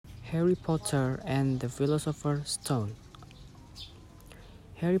Harry Potter and the Philosopher's Stone.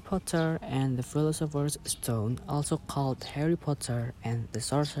 Harry Potter and the Philosopher's Stone, also called Harry Potter and the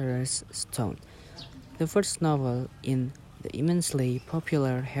Sorcerer's Stone, the first novel in the immensely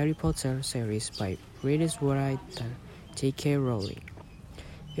popular Harry Potter series by British writer J.K. Rowling.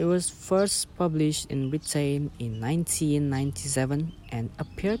 It was first published in Britain in 1997 and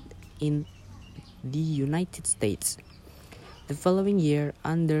appeared in the United States the following year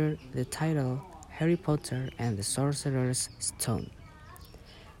under the title Harry Potter and the Sorcerer's Stone.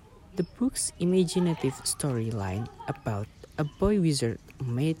 The book's imaginative storyline about a boy wizard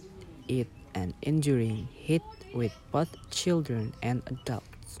made it an enduring hit with both children and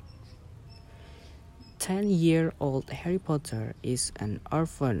adults. 10-year-old Harry Potter is an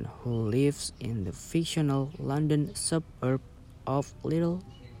orphan who lives in the fictional London suburb of Little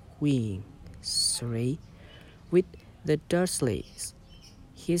Wing, Surrey, with the Dursleys,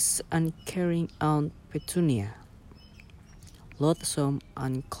 his uncaring Aunt Petunia, loathsome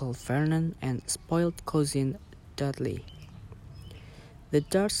Uncle Vernon, and spoiled cousin Dudley. The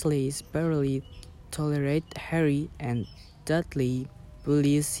Dursleys barely tolerate Harry, and Dudley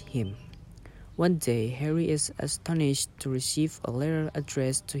bullies him. One day, Harry is astonished to receive a letter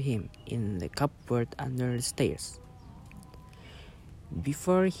addressed to him in the cupboard under the stairs.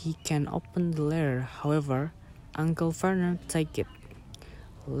 Before he can open the letter, however, Uncle Vernon takes it.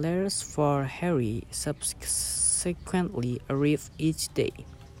 Letters for Harry subsequently arrive each day,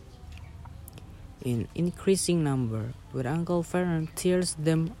 in increasing number, but Uncle Vernon tears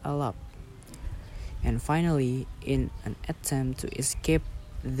them all up. And finally, in an attempt to escape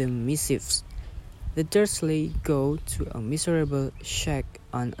the missives, the Dursleys go to a miserable shack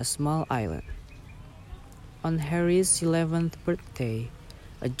on a small island. On Harry's 11th birthday,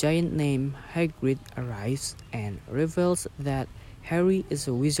 a giant named Hagrid arrives and reveals that Harry is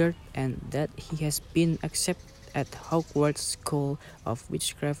a wizard and that he has been accepted at Hogwarts School of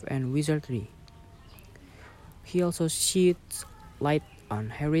Witchcraft and Wizardry. He also sheds light on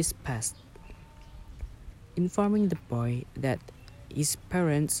Harry's past, informing the boy that his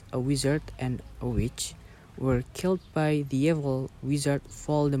parents, a wizard and a witch, were killed by the evil wizard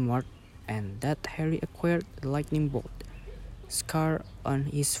Voldemort, and that Harry acquired the lightning bolt scar on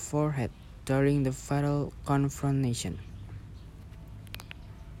his forehead during the fatal confrontation.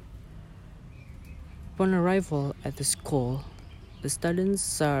 Upon arrival at the school, the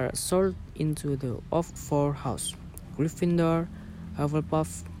students are sorted into the four houses: Gryffindor,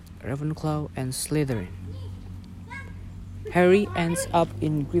 Hufflepuff, Ravenclaw, and Slytherin. Harry ends up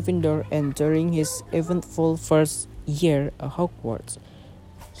in Gryffindor, and during his eventful first year at Hogwarts,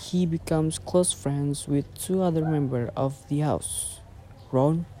 he becomes close friends with two other members of the house: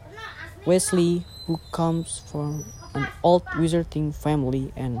 Ron Weasley, who comes from an old wizarding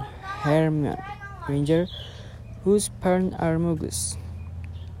family, and Hermione Granger, whose parents are muggles.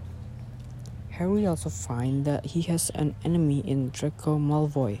 Harry also finds that he has an enemy in Draco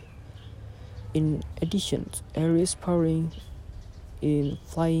Malfoy. In addition, Harry's power in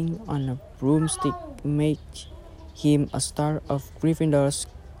flying on a broomstick makes him a star of Gryffindor's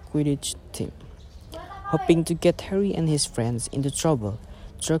Quidditch team. Hoping to get Harry and his friends into trouble,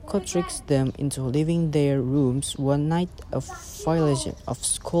 Draco tricks them into leaving their rooms one night, a violation of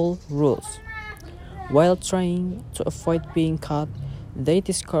school rules. While trying to avoid being caught, they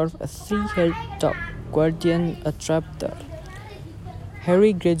discover a three-haired dog guardian a trapdoor.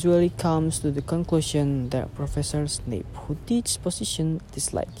 Harry gradually comes to the conclusion that Professor Snape, who teaches possession,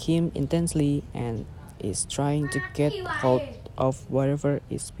 dislikes him intensely and is trying to get hold of whatever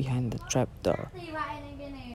is behind the trapdoor.